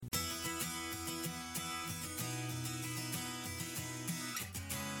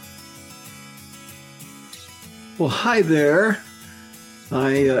Well, hi there.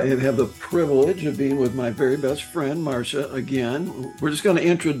 I have the privilege of being with my very best friend, Marcia, again. We're just going to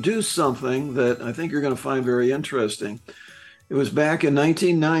introduce something that I think you're going to find very interesting. It was back in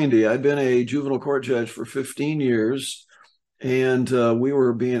 1990. I'd been a juvenile court judge for 15 years, and we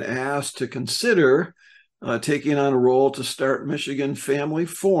were being asked to consider taking on a role to start Michigan Family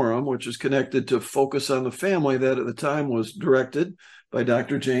Forum, which is connected to Focus on the Family, that at the time was directed by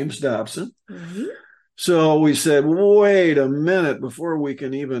Dr. James Dobson. Mm-hmm. So we said, wait a minute, before we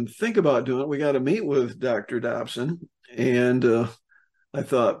can even think about doing it, we got to meet with Dr. Dobson. And I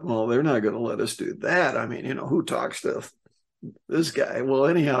thought, well, they're not going to let us do that. I mean, who talks to this guy? Well,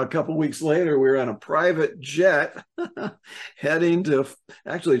 anyhow, a couple of weeks later, we were on a private jet heading to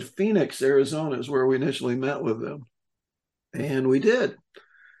actually Phoenix, Arizona is where we initially met with them. And we did.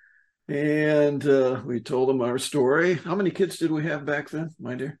 And we told them our story. How many kids did we have back then,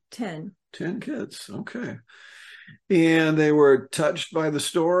 my dear? 10. 10 kids. Okay. And they were touched by the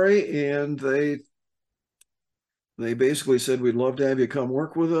story, and they basically said, we'd love to have you come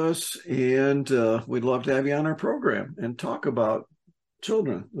work with us, and we'd love to have you on our program and talk about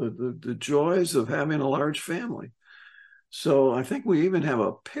children, the joys of having a large family. So I think we even have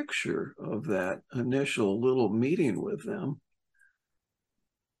a picture of that initial little meeting with them.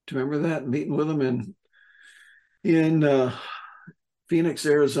 Do you remember that meeting with them in Phoenix,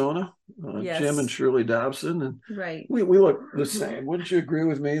 Arizona? Yes. Jim and Shirley Dobson, and right. We look the same. Wouldn't you agree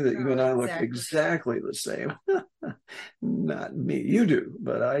with me that you and I look exactly the same? Not me. You do,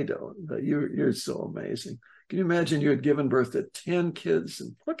 but I don't. But you're so amazing. Can you imagine you had given birth to 10 kids,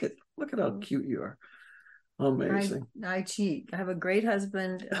 and look at how cute you are. Amazing. I cheat. I have a great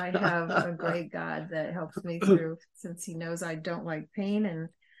husband. I have a great God that helps me through, since he knows I don't like pain, and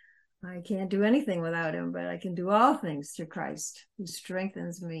I can't do anything without him, but I can do all things through Christ who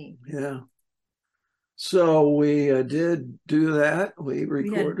strengthens me. Yeah. So we did do that. We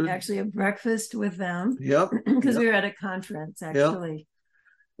recorded. We had actually a breakfast with them. Yep. Because we were at a conference, actually.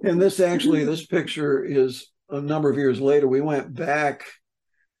 Yep. And this picture is a number of years later. We went back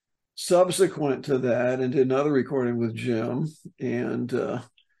subsequent to that and did another recording with Jim. And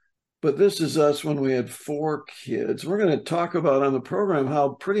but this is us when we had 4 kids. We're going to talk about on the program how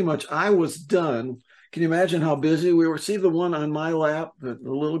pretty much I was done. Can you imagine how busy we were? See the one on my lap, the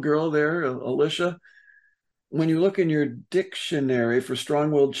little girl there, Alicia? When you look in your dictionary for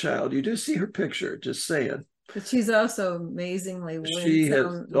strong-willed child, you do see her picture, just saying. But she's also amazingly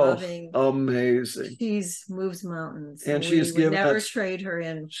winsome, loving. Amazing. She moves mountains. And she has given never trade her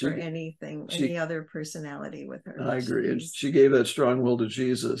in for anything, any other personality with her. I agree. And she gave that strong will to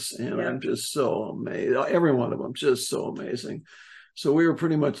Jesus. And yep. I'm just so amazed. Every one of them, just so amazing. So we were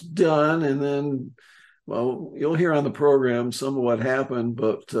pretty much done. And then, well, you'll hear on the program some of what happened.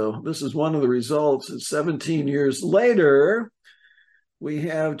 But this is one of the results. It's 17 years later, we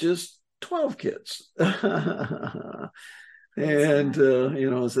have just 12 kids. And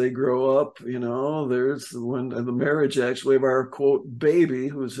as they grow up, there's the marriage actually of our quote baby,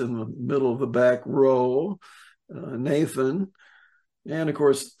 who's in the middle of the back row, Nathan. And of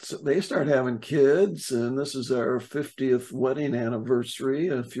course they start having kids, and this is our 50th wedding anniversary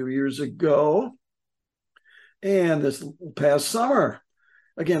a few years ago. And this past summer,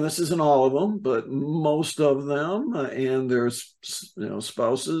 again, this isn't all of them, but most of them, and their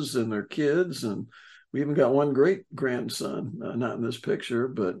spouses and their kids, and we even got one great grandson, not in this picture,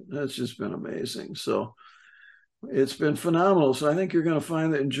 but that's just been amazing. So it's been phenomenal. So I think you're going to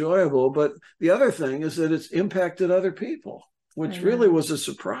find it enjoyable. But the other thing is that it's impacted other people, which really was a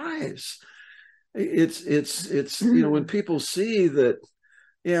surprise. It's when people see that,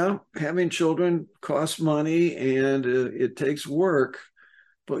 having children costs money and it takes work.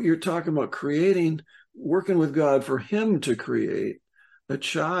 But you're talking about working with God for him to create a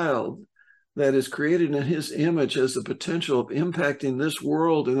child that is created in his image, has the potential of impacting this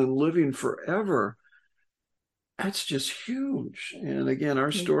world and then living forever. That's just huge. And again,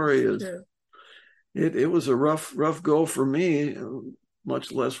 our story is, it was a rough go for me,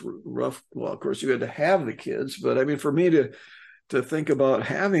 much less rough. Well, of course you had to have the kids, but I mean, for me to think about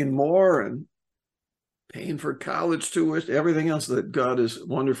having more and paying for college tuition, everything else that God has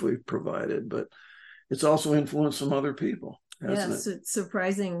wonderfully provided, but it's also influenced some other people. Yes, it's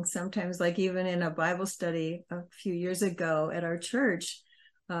surprising sometimes, like even in a Bible study a few years ago at our church,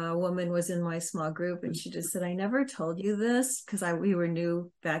 a woman was in my small group and she just said, I never told you this, because we were new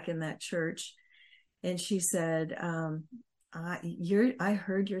back in that church. And she said, I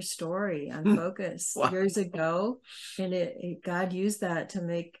heard your story on Focus years ago, and God used that to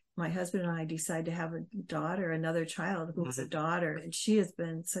make my husband and I decide to have a daughter, another child who was a daughter, and she has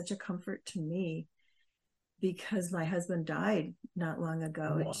been such a comfort to me. because my husband died not long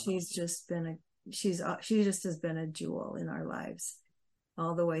ago. Wow. And she's just been she just has been a jewel in our lives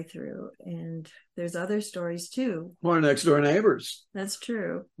all the way through. And there's other stories too. Well, our next door neighbors. That's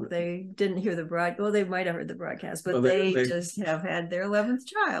true. They didn't hear the well, they might have heard the broadcast, but they just have had their 11th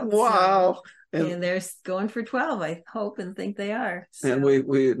child. Wow. So, and they're going for 12, I hope and think they are. So. And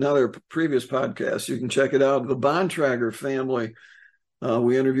we another previous podcast, you can check it out. The Bontrager family,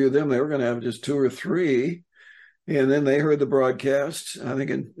 we interviewed them. They were going to have just 2 or 3. And then they heard the broadcast. I think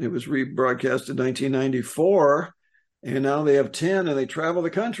it was rebroadcast in 1994. And now they have 10, and they travel the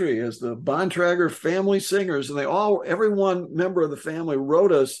country as the Bontrager family singers. And every one member of the family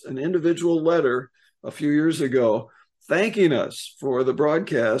wrote us an individual letter a few years ago, thanking us for the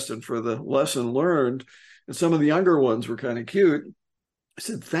broadcast and for the lesson learned. And some of the younger ones were kind of cute. I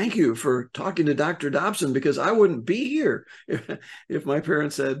said, thank you for talking to Dr. Dobson, because I wouldn't be here if my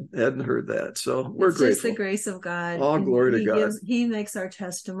parents hadn't heard that. So we're grateful. It's just the grace of God. All glory to God. He makes our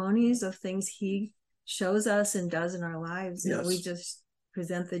testimonies of things he shows us and does in our lives. Yes. And we just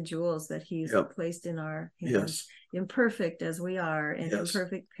present the jewels that he's placed in our hands. Yes. Imperfect as we are, and yes.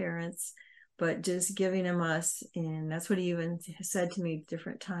 imperfect parents, but just giving him us. And that's what he even said to me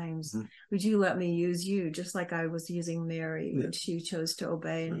different times. Mm-hmm. Would you let me use you, just like I was using Mary when she chose to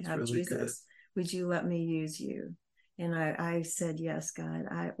obey and have really Jesus? Good. Would you let me use you? And I said, yes, God,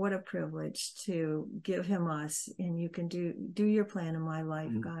 what a privilege to give him us. And you can do your plan in my life,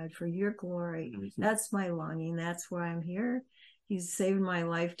 mm-hmm. God, for your glory. Mm-hmm. That's my longing. That's why I'm here. He's saved my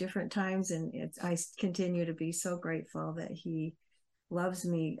life different times. And I continue to be so grateful that he loves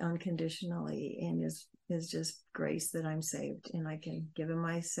me unconditionally, and is just grace that I'm saved, and I can give him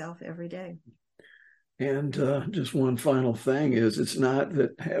myself every day. And just one final thing is, it's not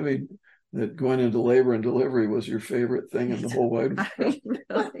that going into labor and delivery was your favorite thing in the whole wide world.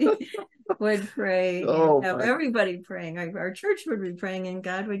 I really would pray. Have everybody praying. Our church would be praying, and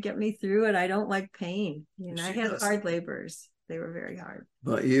God would get me through it. I don't like pain. I had hard labors. They were very hard.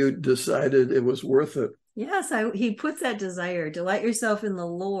 But you decided it was worth it. Yes, he puts that desire. Delight yourself in the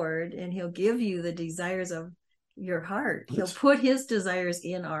Lord, and he'll give you the desires of your heart. He'll put his desires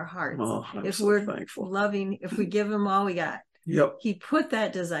in our hearts. Oh, if so we're thankful. Loving, if we give him all we got. Yep. He put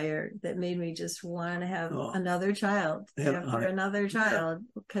that desire that made me just want to have another child after another child,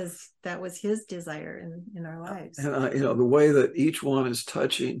 because that was his desire in our lives. And the way that each one is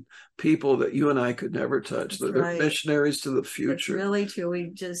touching people that you and I could never touch. They're missionaries to the future. It's really true.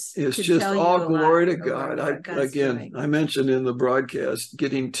 It's just all glory to God. I mentioned in the broadcast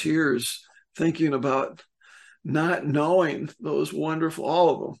getting tears thinking about not knowing those wonderful, all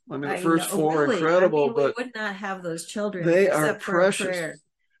of them. I mean, the first 4 are incredible, but we would not have those children. They are precious.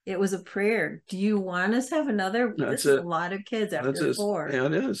 It was a prayer. Do you want us to have another? That's a lot of kids after 4. Yeah,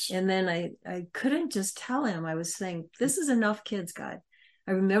 it is. And then I couldn't just tell him. I was saying, this is enough kids, God.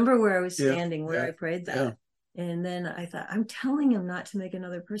 I remember where I was standing, where I prayed that. Yeah. And then I thought, I'm telling him not to make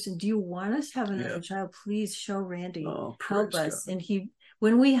another person. Do you want us to have another child? Please show Randy. Help us. God. And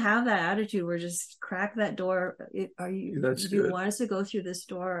when we have that attitude, we're just crack that door. Do you want us to go through this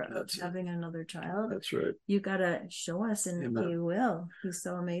door of having another child? That's right. You got to show us, and Amen. He will. He's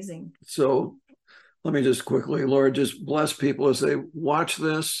so amazing. So let me just quickly, Lord, just bless people as they watch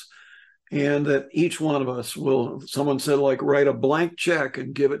this, and that each one of us will, someone said, write a blank check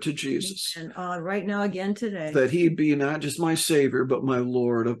and give it to Jesus. And right now, again today. That he be not just my Savior, but my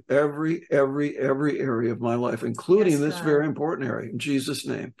Lord of every area of my life, including this very important area. In Jesus'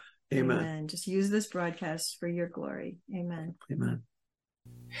 name, amen. Amen. Just use this broadcast for your glory. Amen. Amen.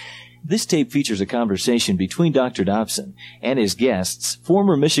 This tape features a conversation between Dr. Dobson and his guests,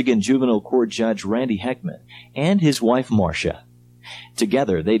 former Michigan Juvenile Court Judge Randy Heckman and his wife Marcia.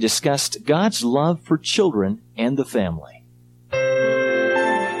 Together, they discussed God's love for children and the family.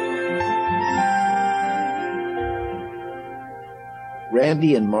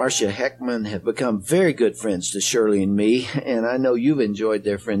 Randy and Marcia Heckman have become very good friends to Shirley and me, and I know you've enjoyed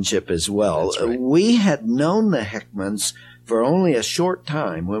their friendship as well. That's right. We had known the Heckmans for only a short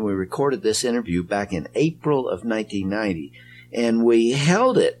time when we recorded this interview back in April of 1990, and we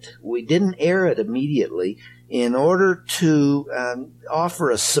held it. We didn't air it immediately in order to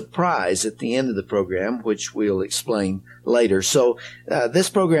offer a surprise at the end of the program, which we'll explain later. So this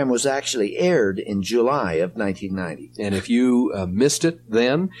program was actually aired in July of 1990. And if you missed it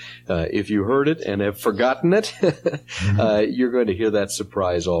then, if you heard it and have forgotten it, you're going to hear that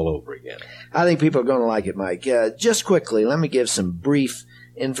surprise all over again. I think people are going to like it, Mike. Just quickly, let me give some brief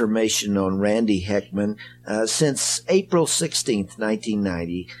information on Randy Heckman. Since April 16th,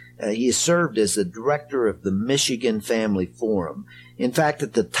 1990, he has served as the director of the Michigan Family Forum. In fact,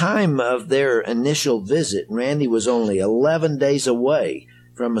 at the time of their initial visit, Randy was only 11 days away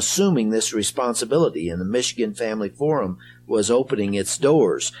from assuming this responsibility, and the Michigan Family Forum was opening its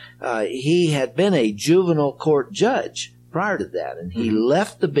doors. He had been a juvenile court judge prior to that, and he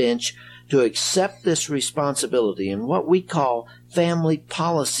left the bench to accept this responsibility in what we call family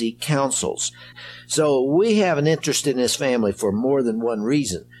policy councils. So we have an interest in this family for more than one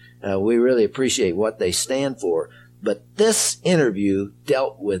reason. We really appreciate what they stand for. But this interview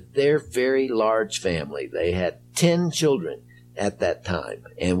dealt with their very large family. They had 10 children at that time,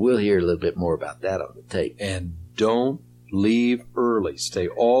 and we'll hear a little bit more about that on the tape. And don't leave early. Stay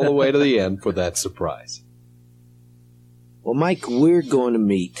all the way to the end for that surprise. Well, Mike, we're going to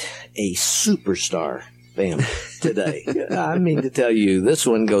meet a superstar family today. I mean to tell you, this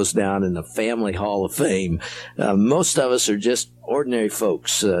one goes down in the Family Hall of Fame. Most of us are just ordinary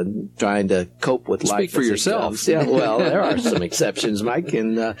folks trying to cope with life. Speak for yourself. Yeah, well, there are some exceptions, Mike,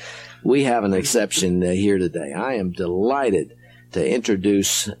 and we have an exception here today. I am delighted to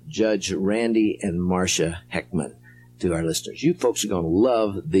introduce Judge Randy and Marcia Heckman to our listeners. You folks are going to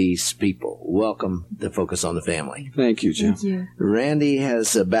love these people. Welcome to Focus on the Family. Thank you, Jim. Thank you. Randy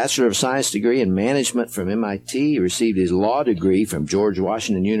has a Bachelor of Science degree in management from MIT. He received his law degree from George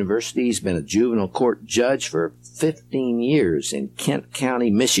Washington University. He's been a juvenile court judge for 15 years in Kent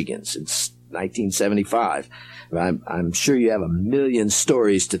County, Michigan since 1975. I'm sure you have a million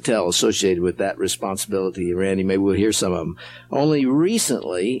stories to tell associated with that responsibility, Randy. Maybe we'll hear some of them. Only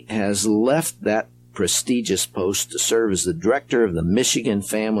recently has left that prestigious post to serve as the director of the Michigan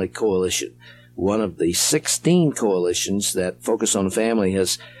Family Coalition, one of the 16 coalitions that Focus on the Family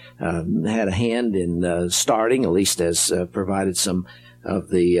has had a hand in starting, at least has provided some of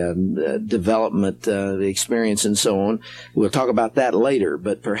the development, the experience, and so on. We'll talk about that later,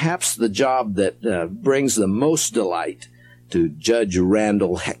 but perhaps the job that brings the most delight to Judge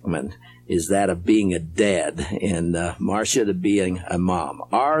Randall Heckman is that of being a dad, and Marcia to being a mom.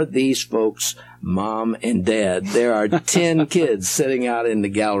 Are these folks mom and dad? There are 10 kids sitting out in the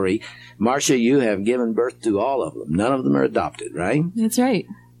gallery. Marcia, you have given birth to all of them. None of them are adopted, right? That's right.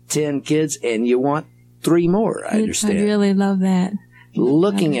 10 kids, and you want 3 more, I understand. I really love that.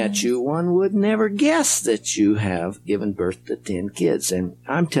 Looking at you, one would never guess that you have given birth to 10 kids. And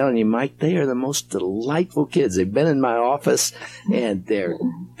I'm telling you, Mike, they are the most delightful kids. They've been in my office, and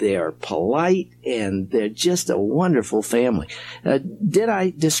they are polite, and they're just a wonderful family. Did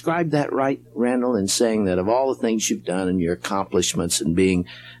I describe that right, Randall, in saying that of all the things you've done and your accomplishments and being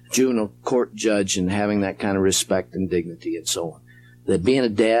a juvenile court judge and having that kind of respect and dignity and so on, that being a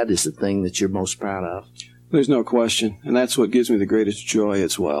dad is the thing that you're most proud of? There's no question. And that's what gives me the greatest joy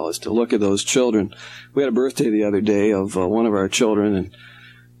as well, is to look at those children. We had a birthday the other day of one of our children, and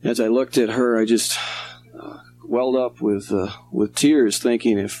as I looked at her, I just welled up with tears,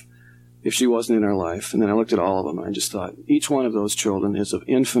 thinking if she wasn't in our life. And then I looked at all of them, and I just thought, each one of those children is of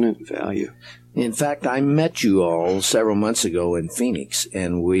infinite value. In fact, I met you all several months ago in Phoenix,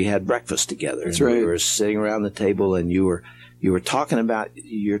 and we had breakfast together. That's and right. We were sitting around the table, and you were talking about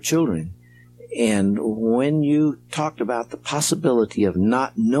your children. And when you talked about the possibility of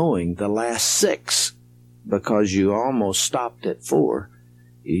not knowing the last 6 because you almost stopped at 4,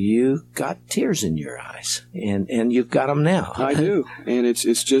 you got tears in your eyes, and you've got them now. I do, and it's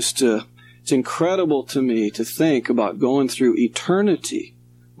just it's incredible to me to think about going through eternity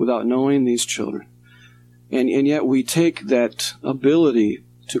without knowing these children, and yet we take that ability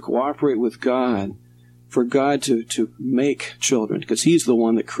to cooperate with God, for God to make children, because He's the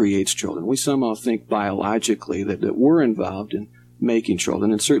one that creates children. We somehow think biologically that we're involved in making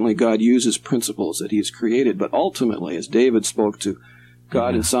children, and certainly God uses principles that He has created, but ultimately, as David spoke to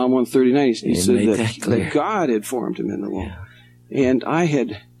God in Psalm 139, he said that God had formed him in the womb. Yeah. And I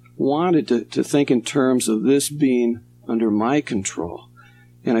had wanted to think in terms of this being under my control,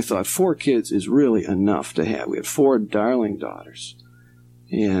 and I thought 4 kids is really enough to have. We had 4 darling daughters,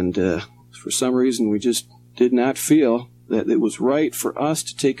 and for some reason, we just did not feel that it was right for us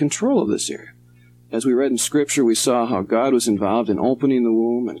to take control of this area. As we read in Scripture, we saw how God was involved in opening the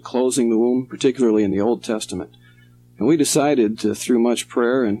womb and closing the womb, particularly in the Old Testament. And we decided, through much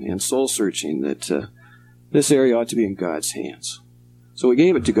prayer and soul-searching, that this area ought to be in God's hands. So we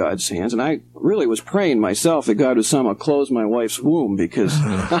gave it to God's hands, and I really was praying myself that God would somehow close my wife's womb, because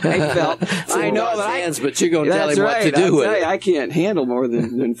I felt, I know that hands, but you're going to tell him right, what to do with it. I can't handle more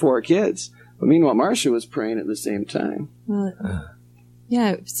than 4 kids. But meanwhile, Marcia was praying at the same time. Well,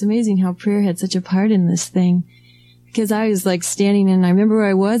 yeah, it's amazing how prayer had such a part in this thing. because I was like standing in, I remember where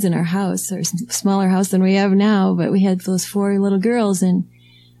I was in our house, our smaller house than we have now, but we had those 4 little girls, and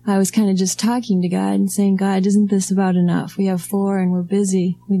I was kind of just talking to God and saying, God, isn't this about enough? We have 4 and we're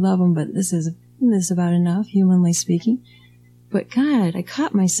busy. We love them, but isn't this about enough, humanly speaking? But God, I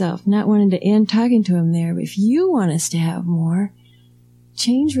caught myself not wanting to end talking to him there. But if you want us to have more,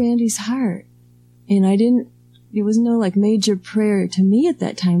 change Randy's heart. And it was no like major prayer to me at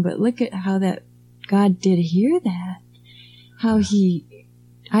that time, but look at how that God did hear that. How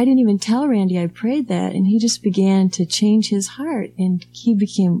I didn't even tell Randy I prayed that, and he just began to change his heart, and he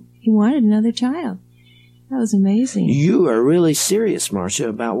wanted another child. That was amazing. You are really serious, Marcia,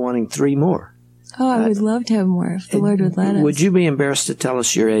 about wanting 3 more. Oh, I would love to have more if the Lord would let us. Would you be embarrassed to tell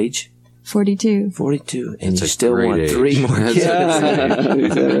us your age? 42. 42. And you still want 3 more kids.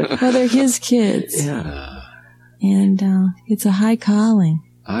 Well, they're his kids. Yeah. And it's a high calling.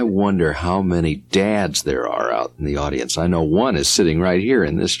 I wonder how many dads there are out in the audience. I know one is sitting right here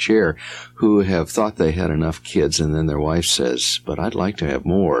in this chair who have thought they had enough kids, and then their wife says, but I'd like to have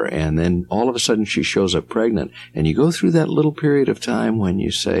more. And then all of a sudden she shows up pregnant. And you go through that little period of time when you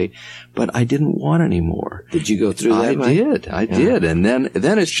say, but I didn't want any more. Did you go through that? I did. And then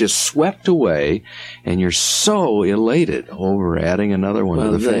it's just swept away, and you're so elated over adding another one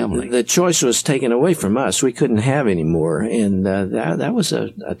to the family. The choice was taken away from us. We couldn't have any more. And that was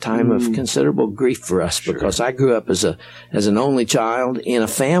a time of considerable grief for us, because I grew up as an only child in a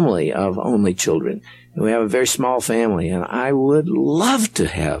family of only children. We have a very small family, and I would love to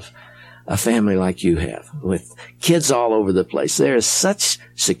have a family like you have, with kids all over the place. There is such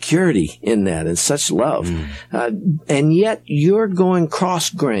security in that and such love. And yet you're going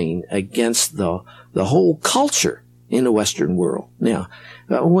cross-grain against the whole culture in the Western world. Now,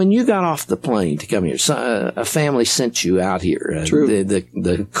 when you got off the plane to come here, a family sent you out here. True.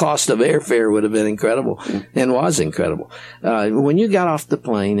 The cost of airfare would have been incredible, and was incredible. When you got off the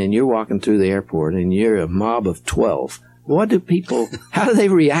plane and you're walking through the airport and you're a mob of 12, how do they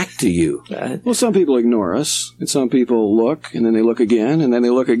react to you? Well, some people ignore us, and some people look, and then they look again, and then they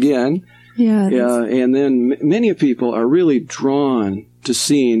look again. Yeah. And then many people are really drawn to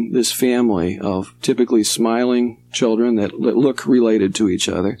seeing this family of typically smiling children that look related to each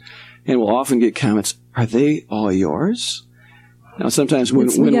other, and will often get comments, are they all yours? Now, sometimes when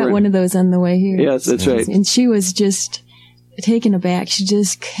we got one of those on the way here. Yes, that's right. And she was just taken aback. She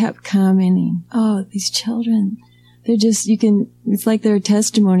just kept commenting, oh, these children, they're just, it's like their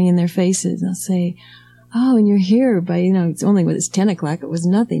testimony in their faces. They'll say, oh, and you're here by, it's only when it's 10 o'clock. It was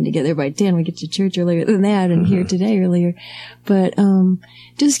nothing to get there by 10. We get to church earlier than that, and here today earlier. But,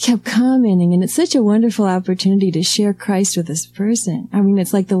 just kept commenting, and it's such a wonderful opportunity to share Christ with this person. I mean,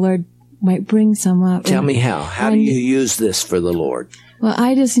 it's like the Lord might bring some up. Tell me how. How do you use this for the Lord? Well,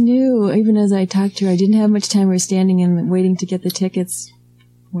 I just knew, even as I talked to her, I didn't have much time. We were standing and waiting to get the tickets,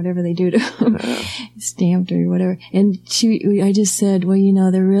 whatever they do to them, stamped or whatever. And I just said,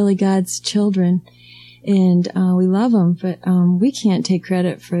 well, they're really God's children, and we love them, but we can't take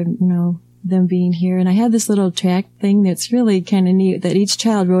credit for, them being here. And I have this little tract thing that's really kind of neat, that each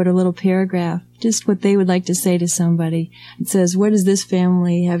child wrote a little paragraph, just what they would like to say to somebody. It says, what does this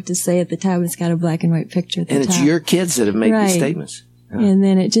family have to say at the top? It's got a black and white picture at the top. And it's your kids that have made these statements. And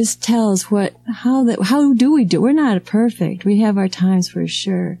then it just tells how do we do? We're not perfect. We have our times for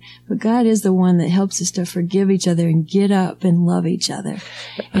sure. But God is the one that helps us to forgive each other and get up and love each other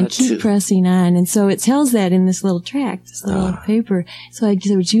and keep pressing on. And so it tells that in this little tract, this little paper. So I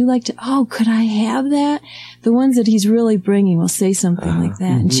said, would you like to, could I have that? The ones that he's really bringing will say something like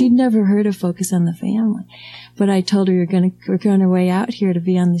that. And she'd never heard of Focus on the Family. But I told her we're on our way out here to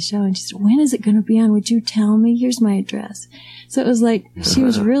be on the show. And she said, when is it going to be on? Would you tell me? Here's my address. So it was like she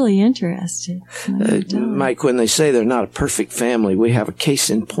was really interested. Mike, when they say they're not a perfect family, we have a case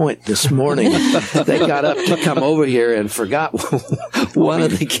in point this morning. They got up to come over here and forgot one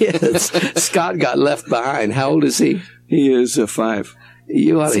of the kids. Scott got left behind. How old is he? He is 5.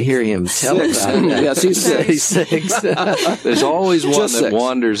 You ought to hear him tell about that. Yes, he's 6. There's always one that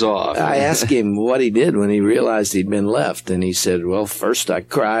wanders off. I asked him what he did when he realized he'd been left, and he said, well, first I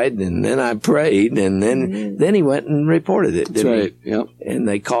cried, and then I prayed, and then he went and reported it. That's right, yep. And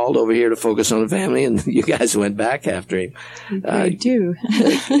they called over here to Focus on the Family, and you guys went back after him. I do.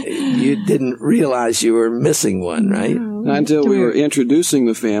 You didn't realize you were missing one, right? No. Not until we were introducing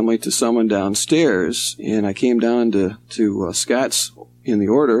the family to someone downstairs, and I came down to Scott's in the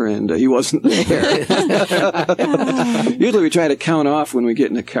order, and he wasn't there. Usually we try to count off when we get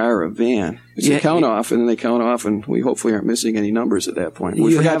in a car or a van. We say count off, and then they count off, and we hopefully aren't missing any numbers at that point.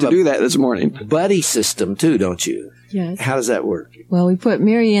 We forgot to do that this morning. Buddy system, too, don't you? Yes. How does that work? Well, we put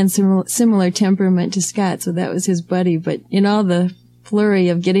Mary in similar temperament to Scott, so that was his buddy. But in all the flurry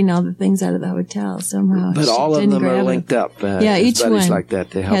of getting all the things out of the hotel, somehow. But all of them are linked up. Each one like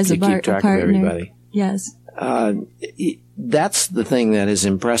that to help has you keep track of everybody. Yes. That's the thing that has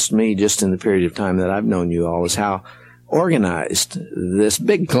impressed me just in the period of time that I've known you all, is how organized this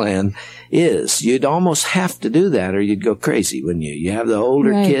big clan is. You'd almost have to do that or you'd go crazy, wouldn't you? You have the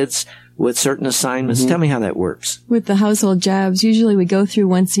older kids with certain assignments. Tell me how that works. With the household jobs, usually we go through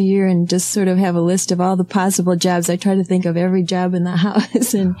once a year and just sort of have a list of all the possible jobs. I try to think of every job in the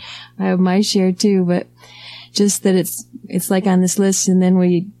house, and I have my share too, but just that it's like on this list, and then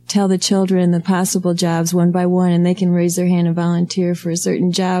we tell the children the possible jobs one by one, and they can raise their hand and volunteer for a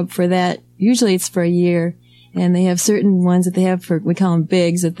certain job for that. Usually it's for a year. And they have certain ones that they have for, we call them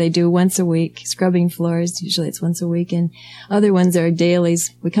bigs, that they do once a week, scrubbing floors. Usually it's once a week. And other ones are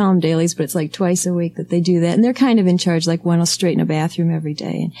dailies. We call them dailies, but it's like twice a week that they do that. And they're kind of in charge, like one will straighten a bathroom every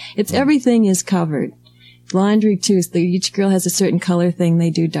day. And it's, everything is covered. Laundry too. So each girl has a certain color thing. They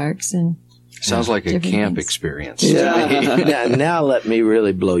do darks and sounds like a camp experience. Yeah. now let me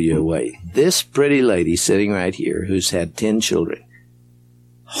really blow you away. This pretty lady sitting right here who's had 10 children,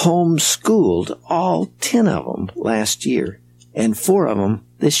 homeschooled all 10 of them last year and 4 of them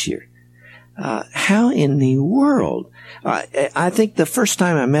this year. How in the world? I think the first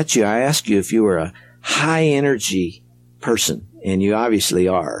time I met you, I asked you if you were a high energy person, and you obviously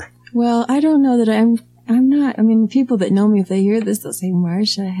are. Well, I don't know that I'm not. I mean, people that know me, if they hear this, they'll say,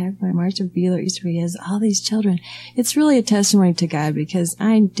 Marcia Beeler Easter has all these children. It's really a testimony to God, because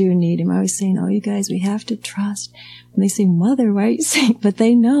I do need him. I was saying, oh, you guys, we have to trust. And they say, Mother, why are you saying? But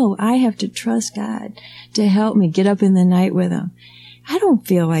they know I have to trust God to help me get up in the night with him. I don't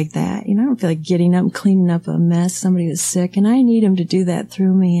feel like that. I don't feel like getting up and cleaning up a mess. Somebody was sick, and I need him to do that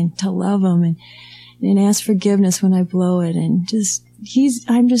through me and to love him and ask forgiveness when I blow it, and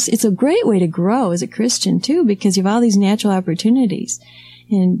it's a great way to grow as a Christian too, because you have all these natural opportunities,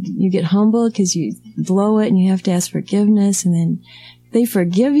 and you get humbled because you blow it and you have to ask forgiveness, and then they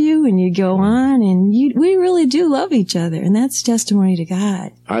forgive you and you go on, and we really do love each other, and that's testimony to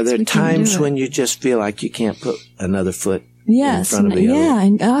God. Are there times when you just feel like you can't put another foot in front of the other? Yeah,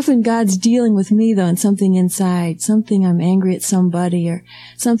 and often God's dealing with me though, and something inside, something I'm angry at somebody, or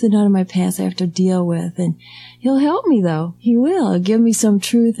something out of my past I have to deal with, and he'll help me though. He will. He'll give me some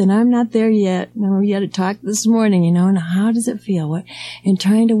truth, and I'm not there yet. We had to talk this morning, and how does it feel? And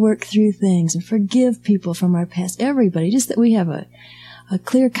trying to work through things and forgive people from our past, everybody, just that we have a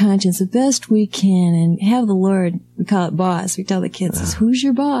clear conscience the best we can, and have the Lord, we call it boss. We tell the kids, who's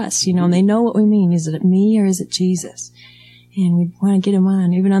your boss? And they know what we mean. Is it me or is it Jesus? And we want to get him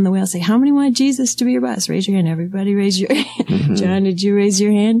on. Even on the way, I'll say, how many want Jesus to be your boss? Raise your hand. Everybody raise your hand. Mm-hmm. John, did you raise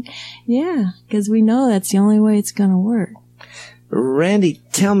your hand? Yeah, because we know that's the only way it's going to work. Randy,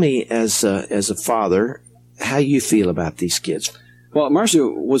 tell me, as a father, how you feel about these kids. Well, Marcia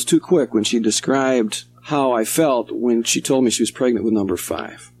was too quick when she described how I felt when she told me she was pregnant with number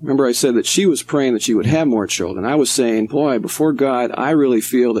 5. Remember, I said that she was praying that she would have more children. I was saying, boy, before God, I really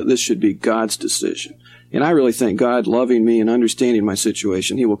feel that this should be God's decision. And I really think God, loving me and understanding my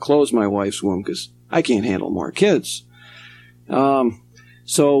situation, he will close my wife's womb, because I can't handle more kids.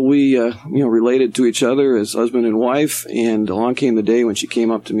 So we, related to each other as husband and wife, and along came the day when she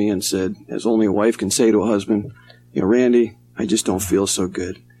came up to me and said, as only a wife can say to a husband, Randy, I just don't feel so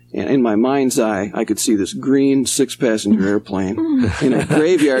good. And in my mind's eye, I could see this green 6-passenger airplane in a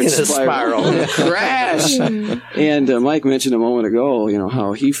graveyard spiral. Crash! And Mike mentioned a moment ago,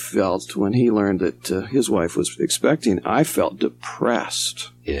 how he felt when he learned that his wife was expecting. I felt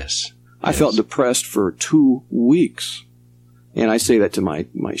depressed. Yes. I felt depressed for 2 weeks. And I say that to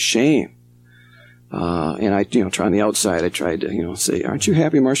my shame. And I, try on the outside, I tried to, say, aren't you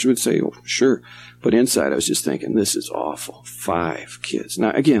happy? Marcia would say, oh, sure. But inside, I was just thinking, this is awful. 5 kids. Now,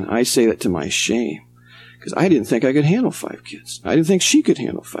 again, I say that to my shame, because I didn't think I could handle 5 kids. I didn't think she could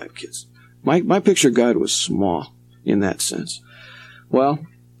handle 5 kids. My picture of God was small in that sense. Well,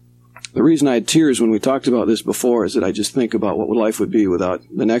 the reason I had tears when we talked about this before is that I just think about what life would be without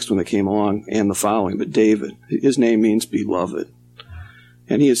the next one that came along and the following. But David, his name means beloved.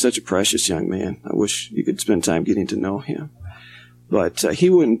 And he is such a precious young man. I wish you could spend time getting to know him. But he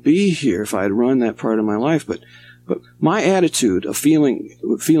wouldn't be here if I had run that part of my life. But my attitude of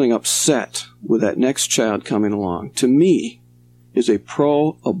feeling upset with that next child coming along, to me, is a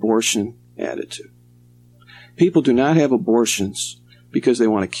pro-abortion attitude. People do not have abortions because they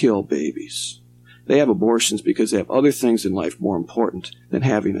want to kill babies. They have abortions because they have other things in life more important than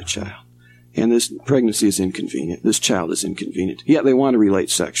having a child. And this pregnancy is inconvenient. This child is inconvenient. Yet they want to relate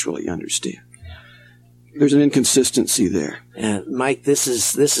sexually, you understand. There's an inconsistency there. Mike, this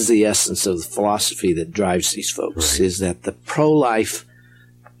is the essence of the philosophy that drives these folks, is that the pro-life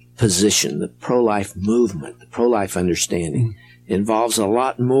position, the pro-life movement, the pro-life understanding involves a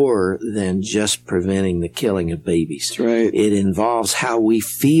lot more than just preventing the killing of babies. That's right. It involves how we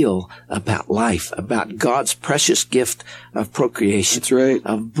feel about life, about God's precious gift of procreation. That's right.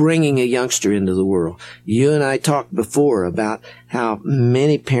 Of bringing a youngster into the world. You and I talked before about how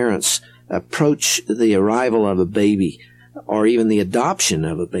many parents approach the arrival of a baby or even the adoption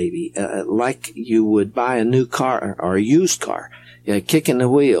of a baby like you would buy a new car or a used car. Kicking the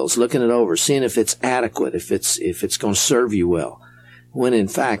wheels, looking it over, seeing if it's adequate, if it's going to serve you well. When in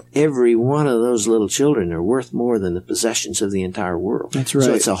fact, every one of those little children are worth more than the possessions of the entire world. That's right.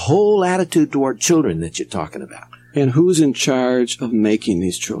 So it's a whole attitude toward children that you're talking about. And who's in charge of making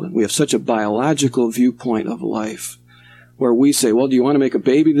these children? We have such a biological viewpoint of life where we say, well, do you want to make a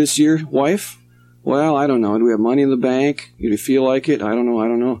baby this year, wife? Well, I don't know. Do we have money in the bank? Do you feel like it? I don't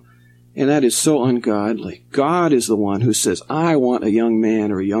know. And that is so ungodly. God is the one who says, I want a young man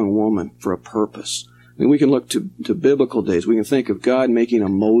or a young woman for a purpose. I mean, we can look to biblical days. We can think of God making a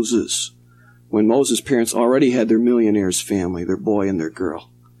Moses when Moses' parents already had their millionaire's family, their boy and their girl,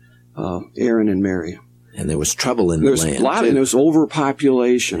 Aaron and Miriam. And there was trouble in the land. And there was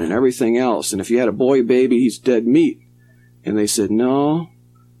overpopulation and everything else. And if you had a boy baby, he's dead meat. And they said, no,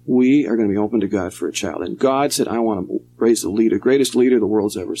 we are going to be open to God for a child. And God said, I want to raise the leader, greatest leader the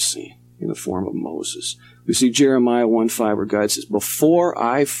world's ever seen, in the form of Moses. We see Jeremiah 1:5 where God says, before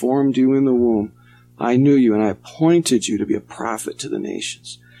I formed you in the womb, I knew you and I appointed you to be a prophet to the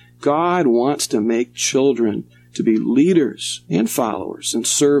nations. God wants to make children to be leaders and followers and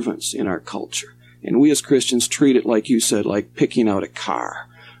servants in our culture. And we as Christians treat it, like you said, like picking out a car.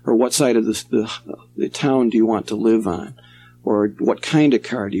 Or what side of the town do you want to live on? Or what kind of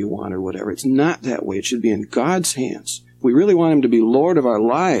car do you want, or whatever. It's not that way. It should be in God's hands. If we really want Him to be Lord of our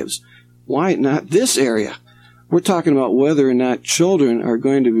lives, why not this area? We're talking about whether or not children are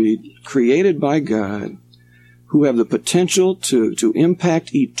going to be created by God who have the potential to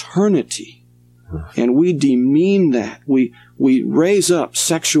impact eternity. And we demean that. We raise up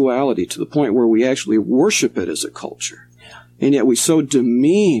sexuality to the point where we actually worship it as a culture. And yet we so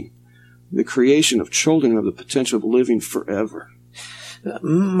demean the creation of children who have the potential of living forever.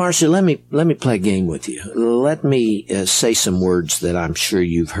 Marcia, let me play a game with you. Let me say some words that I'm sure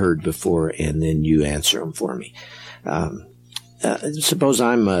you've heard before, and then you answer them for me. Suppose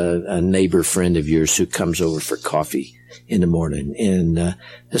I'm a neighbor friend of yours who comes over for coffee in the morning, and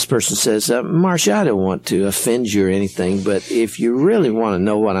this person says, Marcia, I don't want to offend you or anything, but if you really want to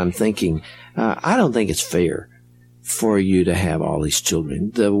know what I'm thinking, I don't think it's fair for you to have all these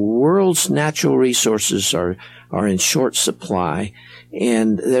children. The world's natural resources are in short supply,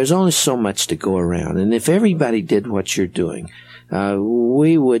 and there's only so much to go around. And if everybody did what you're doing,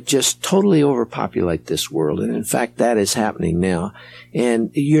 we would just totally overpopulate this world. And in fact, that is happening now. And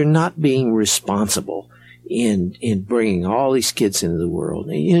you're not being responsible in bringing all these kids into the world.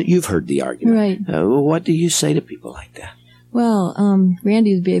 You've heard the argument. Right. What do you say to people like that? Well,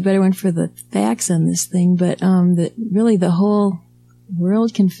 Randy would be a better one for the facts on this thing, but that really the whole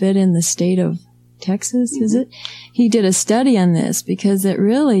world can fit in the state of Texas, is it? He did a study on this because it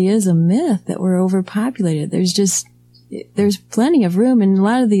really is a myth that we're overpopulated. There's plenty of room, and a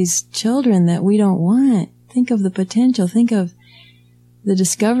lot of these children that we don't want, think of the potential, think of the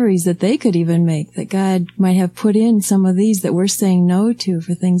discoveries that they could even make, that God might have put in some of these that we're saying no to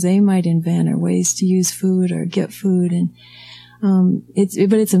for things they might invent or ways to use food or get food. And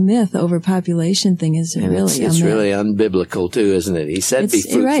but it's a myth. The overpopulation thing is really a myth. It's really unbiblical too, isn't it? He said, "Be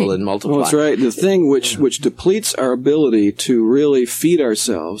fruitful and multiply." Well, that's right. The thing which depletes our ability to really feed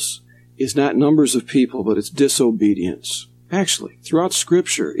ourselves is not numbers of people, but it's disobedience. Actually, throughout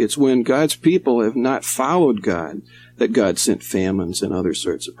Scripture, it's when God's people have not followed God that God sent famines and other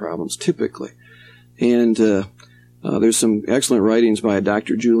sorts of problems, typically. And there's some excellent writings by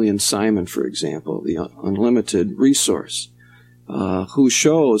Dr. Julian Simon, for example, the Unlimited Resource, who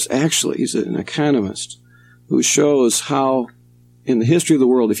shows, actually, he's an economist, who shows how in the history of the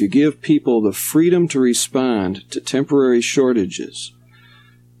world, if you give people the freedom to respond to temporary shortages,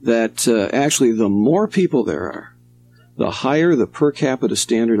 that actually the more people there are, the higher the per capita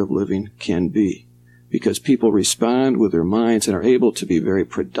standard of living can be, because people respond with their minds and are able to be very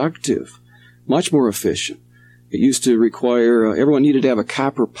productive, much more efficient. It used to require, everyone needed to have a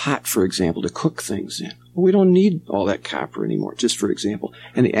copper pot, for example, to cook things in. Well, we don't need all that copper anymore, just for example.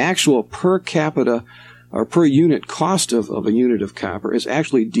 And the actual per capita or per unit cost of a unit of copper has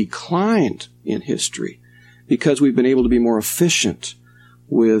actually declined in history because we've been able to be more efficient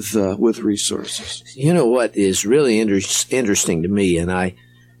with resources. You know what is really interesting to me, and I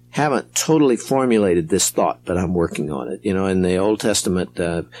haven't totally formulated this thought, but I'm working on it. You know, in the Old Testament,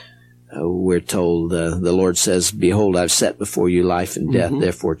 we're told, the Lord says, "Behold, I've set before you life and death,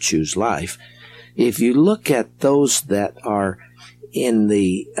 therefore choose life." If you look at those that are in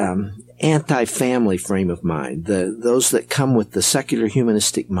the anti-family frame of mind, those that come with the secular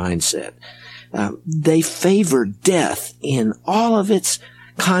humanistic mindset, they favor death in all of its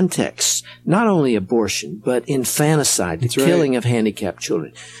contexts, not only abortion, but infanticide, the killing of handicapped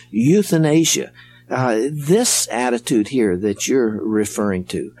children, euthanasia, this attitude here that you're referring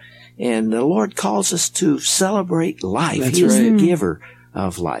to. And the Lord calls us to celebrate life. He is the giver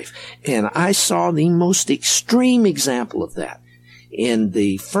of life. And I saw the most extreme example of that in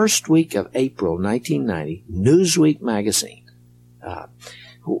the first week of April 1990, Newsweek magazine,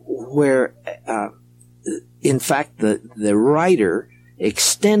 where, in fact, the writer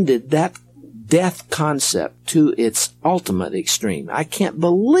extended that death concept to its ultimate extreme. I can't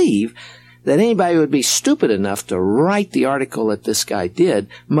believe that anybody would be stupid enough to write the article that this guy did,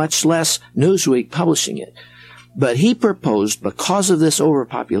 much less Newsweek publishing it. But he proposed, because of this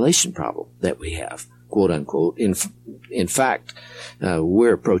overpopulation problem that we have, quote unquote, in fact,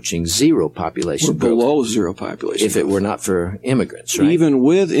 we're approaching zero population. We're below zero population. If it were not for immigrants, right? Even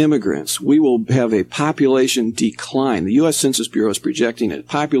with immigrants, we will have a population decline. The U.S. Census Bureau is projecting a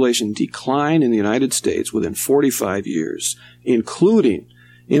population decline in the United States within 45 years, including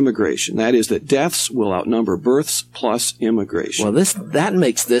immigration. That is, that deaths will outnumber births plus immigration. Well, that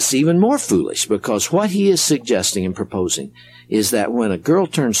makes this even more foolish, because what he is suggesting and proposing is that when a girl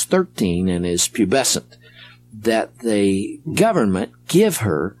turns 13 and is pubescent, that the government give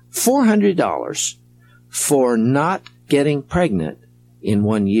her $400 for not getting pregnant in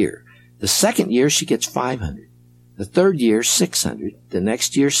 1 year. The second year, she gets $500. The third year, $600. The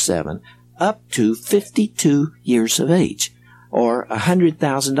next year, $700, up to 52 years of age, or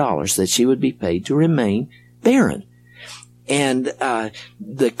 $100,000 that she would be paid to remain barren. And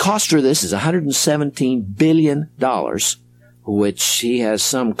the cost for this is $117 billion, which he has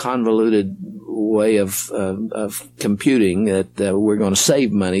some convoluted way of computing that we're going to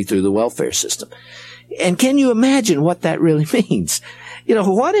save money through the welfare system. And can you imagine what that really means? You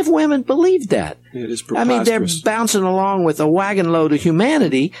know, what if women believed that? It is preposterous. I mean, they're bouncing along with a wagon load of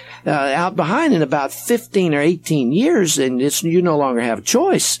humanity out behind in about 15 or 18 years, and you no longer have a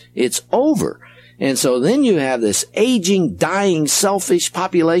choice. It's over. And so then you have this aging, dying, selfish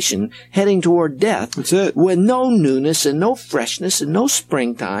population heading toward death. That's it. With no newness and no freshness and no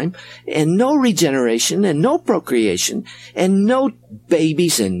springtime and no regeneration and no procreation and no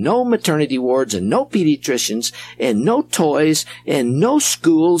babies and no maternity wards and no pediatricians and no toys and no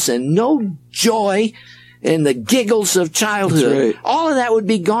schools and no joy and the giggles of childhood. That's right. All of that would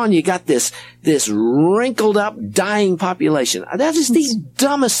be gone. You got this wrinkled up, dying population. That is the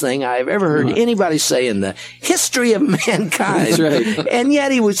dumbest thing I've ever heard anybody say in the history of mankind. That's right. And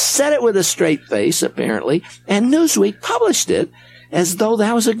yet he would said it with a straight face, apparently, and Newsweek published it as though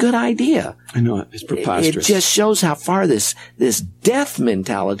that was a good idea. I know, it's preposterous. It just shows how far this death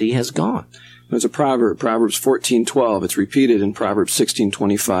mentality has gone. There's a proverb, Proverbs 14:12. It's repeated in Proverbs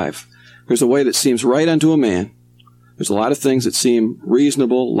 16:25. There's a way that seems right unto a man. There's a lot of things that seem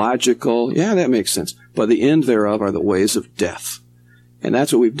reasonable, logical. Yeah, that makes sense. But the end thereof are the ways of death. And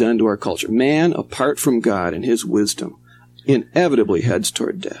that's what we've done to our culture. Man, apart from God and his wisdom, inevitably heads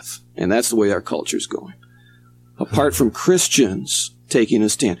toward death. And that's the way our culture's going. Apart from Christians taking a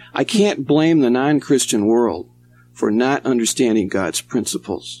stand. I can't blame the non-Christian world for not understanding God's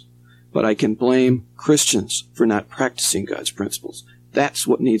principles. But I can blame Christians for not practicing God's principles. That's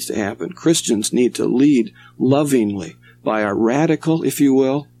what needs to happen. Christians need to lead lovingly by our radical, if you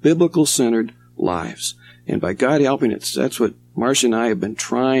will, biblical-centered lives. And by God helping us, that's what Marcia and I have been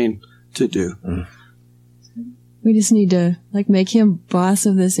trying to do. We just need to, make him boss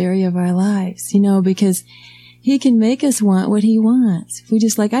of this area of our lives, because he can make us want what he wants. If we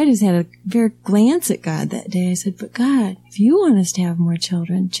I just had a very glance at God that day. I said, but God, if you want us to have more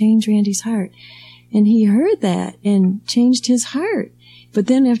children, change Randy's heart. And he heard that and changed his heart. But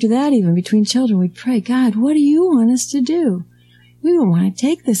then after that, even between children, we'd pray, God, what do you want us to do? We don't want to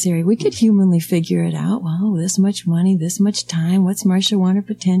take this area. We could humanly figure it out. Well, this much money, this much time. What's Marcia want her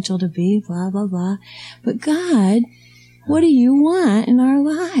potential to be? Blah, blah, blah. But God, what do you want in our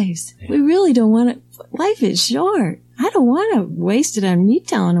lives? We really don't want it. Life is short. I don't want to waste it on me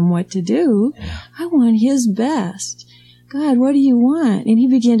telling him what to do. I want his best. God, what do you want? And he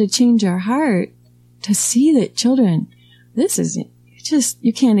began to change our heart to see that children, this is just,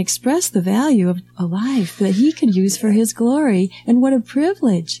 you can't express the value of a life that he could use for his glory. And what a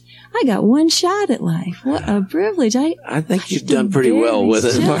privilege. I got one shot at life. What a privilege. I think you've done pretty well with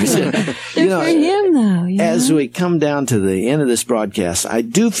it, Marcia. They're for him, though. As we come down to the end of this broadcast, I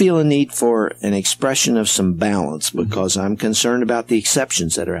do feel a need for an expression of some balance because I'm concerned about the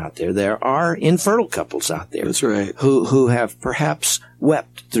exceptions that are out there. There are infertile couples out there. That's right. Who have perhaps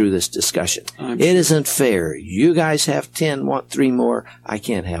wept through this discussion. It isn't fair. You guys have 10, want 3 more. I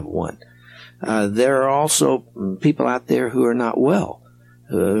can't have 1. There are also people out there who are not well.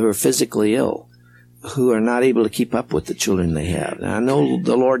 Who are physically ill, who are not able to keep up with the children they have. Now, I know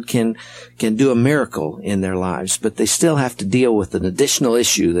the Lord can do a miracle in their lives, but they still have to deal with an additional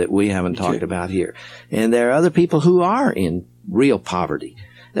issue that we haven't talked about here. And there are other people who are in real poverty.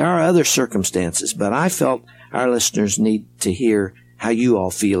 There are other circumstances, but I felt our listeners need to hear how you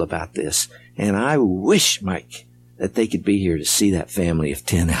all feel about this. And I wish, Mike, that they could be here to see that family of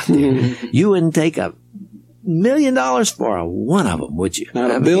 10 out there. You wouldn't take $1 million for one of them, would you? Not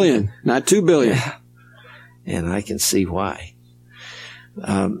 $1 billion, not $2 billion. Yeah. And I can see why.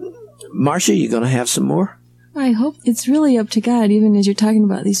 Marcia, you going to have some more? I hope it's really up to God, even as you're talking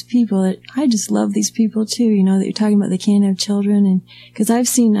about these people. That I just love these people too. You know that you're talking about they can't have children, and because I've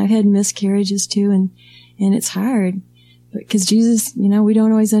had miscarriages too, and it's hard. But because Jesus, we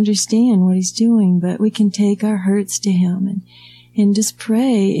don't always understand what He's doing, but we can take our hurts to Him and just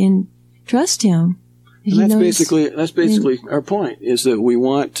pray and trust Him. And that's basically our point, is that we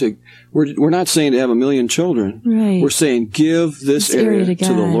want to, we're not saying to have 1 million children. Right. We're saying give this area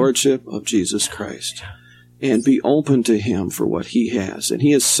to the Lordship of Jesus Christ and be open to Him for what He has. And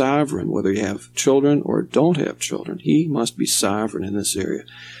He is sovereign, whether you have children or don't have children. He must be sovereign in this area.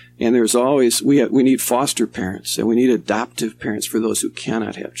 And there's always, we need foster parents and we need adoptive parents for those who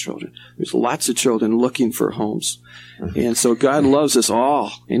cannot have children. There's lots of children looking for homes. And so God loves us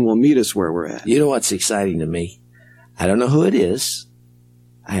all and will meet us where we're at. You know what's exciting to me? I don't know who it is.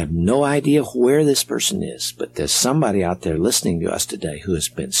 I have no idea where this person is, but there's somebody out there listening to us today who has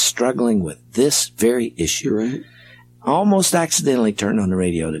been struggling with this very issue. Right. Almost accidentally turned on the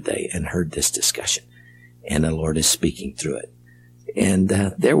radio today and heard this discussion. And the Lord is speaking through it. And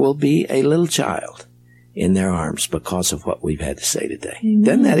there will be a little child in their arms because of what we've had to say today. Amen.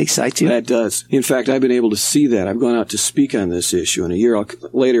 Doesn't that excite you? That does. In fact, I've been able to see that. I've gone out to speak on this issue, and a year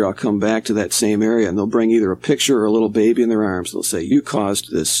later I'll come back to that same area, and they'll bring either a picture or a little baby in their arms. They'll say, "You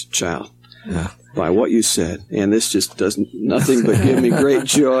caused this child by what you said." And this just does nothing but give me great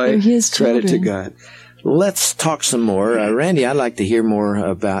joy. Credit to God. Let's talk some more. Randy, I'd like to hear more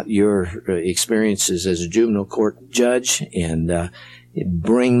about your experiences as a juvenile court judge and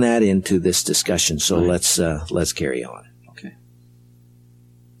bring that into this discussion. So let's carry on. Okay.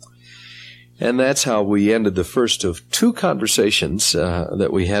 And that's how we ended the first of 2 conversations that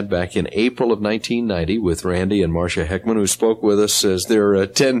we had back in April of 1990 with Randy and Marcia Heckman, who spoke with us as their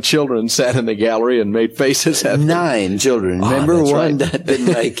 10 children sat in the gallery and made faces at them. 9 children. Remember, one that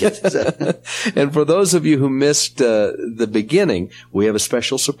didn't make it. And for those of you who missed the beginning, we have a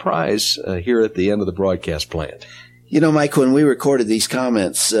special surprise here at the end of the broadcast planned. You know, Mike, when we recorded these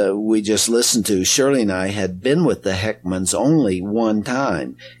comments we just listened to, Shirley and I had been with the Heckmans only one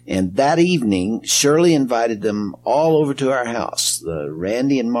time. And that evening, Shirley invited them all over to our house,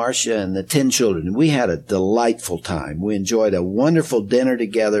 Randy and Marcia and the 10 children. We had a delightful time. We enjoyed a wonderful dinner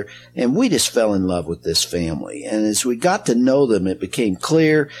together, and we just fell in love with this family. And as we got to know them, it became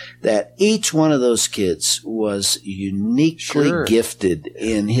clear that each one of those kids was uniquely gifted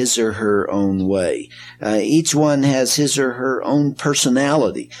in his or her own way. Each one has his or her own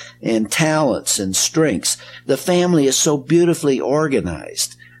personality and talents and strengths. The family is so beautifully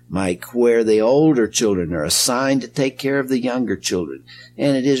organized, Mike, where the older children are assigned to take care of the younger children.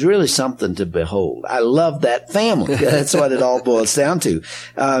 And it is really something to behold. I love that family. That's what it all boils down to.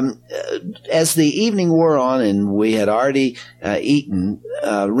 As the evening wore on and we had already eaten,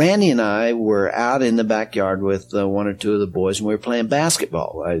 Randy and I were out in the backyard with 1 or 2 of the boys, and we were playing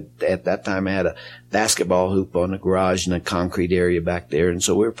basketball. At that time, I had a basketball hoop on the garage in a concrete area back there, and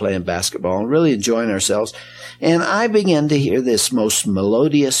so we were playing basketball and really enjoying ourselves. And I began to hear this most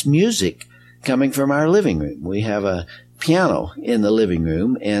melodious music coming from our living room. We have a piano in the living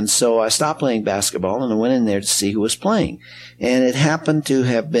room, and so I stopped playing basketball and I went in there to see who was playing. And it happened to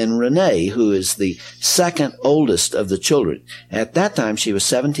have been Renee, who is the second oldest of the children. At that time, she was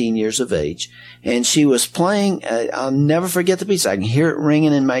 17 years of age, and she was playing, I'll never forget the piece. I can hear it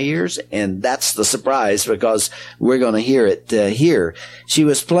ringing in my ears, and that's the surprise because we're going to hear it here. She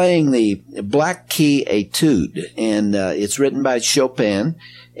was playing the Black Key Etude, and it's written by Chopin,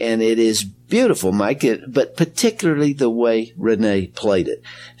 and it is beautiful, Mike, but particularly the way Renee played it.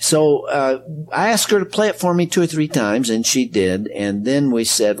 So I asked her to play it for me 2 or 3 times, and she did. And then we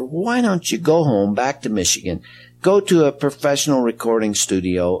said, why don't you go home back to Michigan, go to a professional recording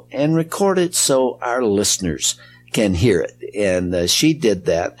studio, and record it so our listeners can hear it. And she did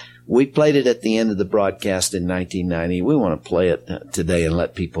that. We played it at the end of the broadcast in 1990. We want to play it today and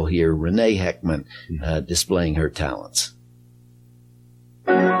let people hear Renee Heckman displaying her talents.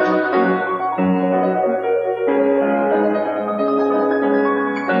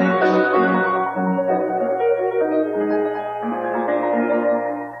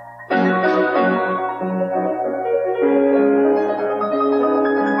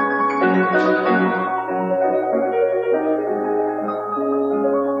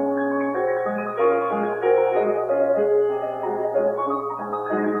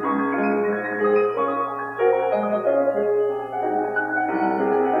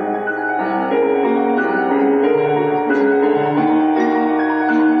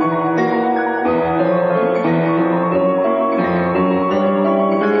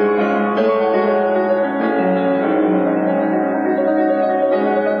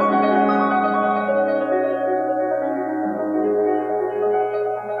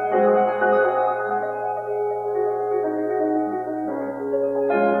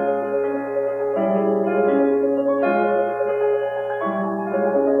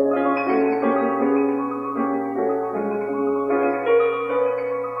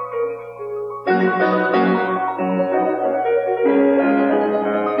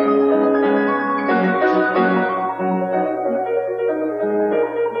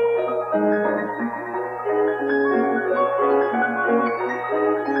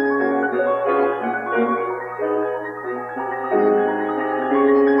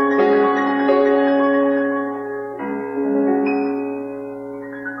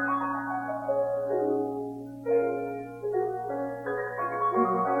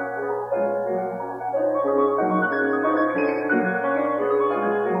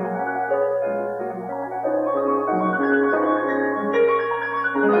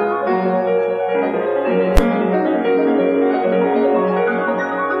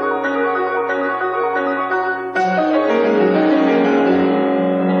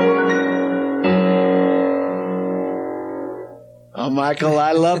 Michael,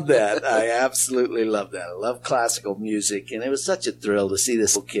 I love that. I absolutely love that. I love classical music, and it was such a thrill to see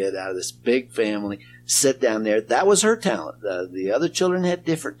this little kid out of this big family sit down there. That was her talent. The other children had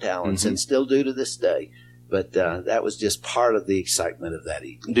different talents and still do to this day. But that was just part of the excitement of that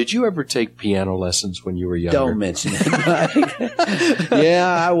evening. Did you ever take piano lessons when you were younger? Don't mention it, Mike. Yeah,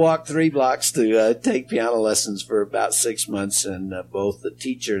 I walked 3 blocks to take piano lessons for about 6 months, and both the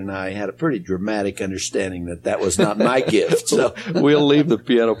teacher and I had a pretty dramatic understanding that was not my gift. So we'll leave the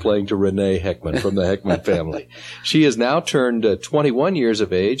piano playing to Renee Heckman from the Heckman family. She has now turned 21 years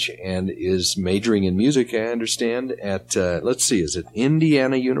of age and is majoring in music, I understand, at, is it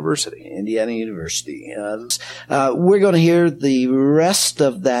Indiana University? Indiana University. We're going to hear the rest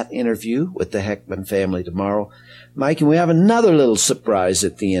of that interview with the Heckman family tomorrow. Mike, and we have another little surprise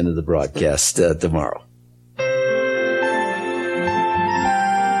at the end of the broadcast tomorrow.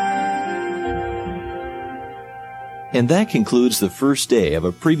 And that concludes the first day of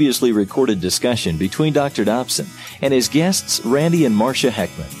a previously recorded discussion between Dr. Dobson and his guests, Randy and Marcia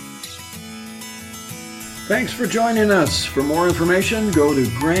Heckman. Thanks for joining us. For more information, go to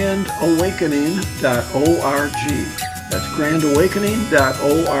grandawakening.org. That's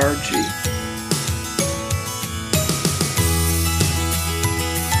grandawakening.org.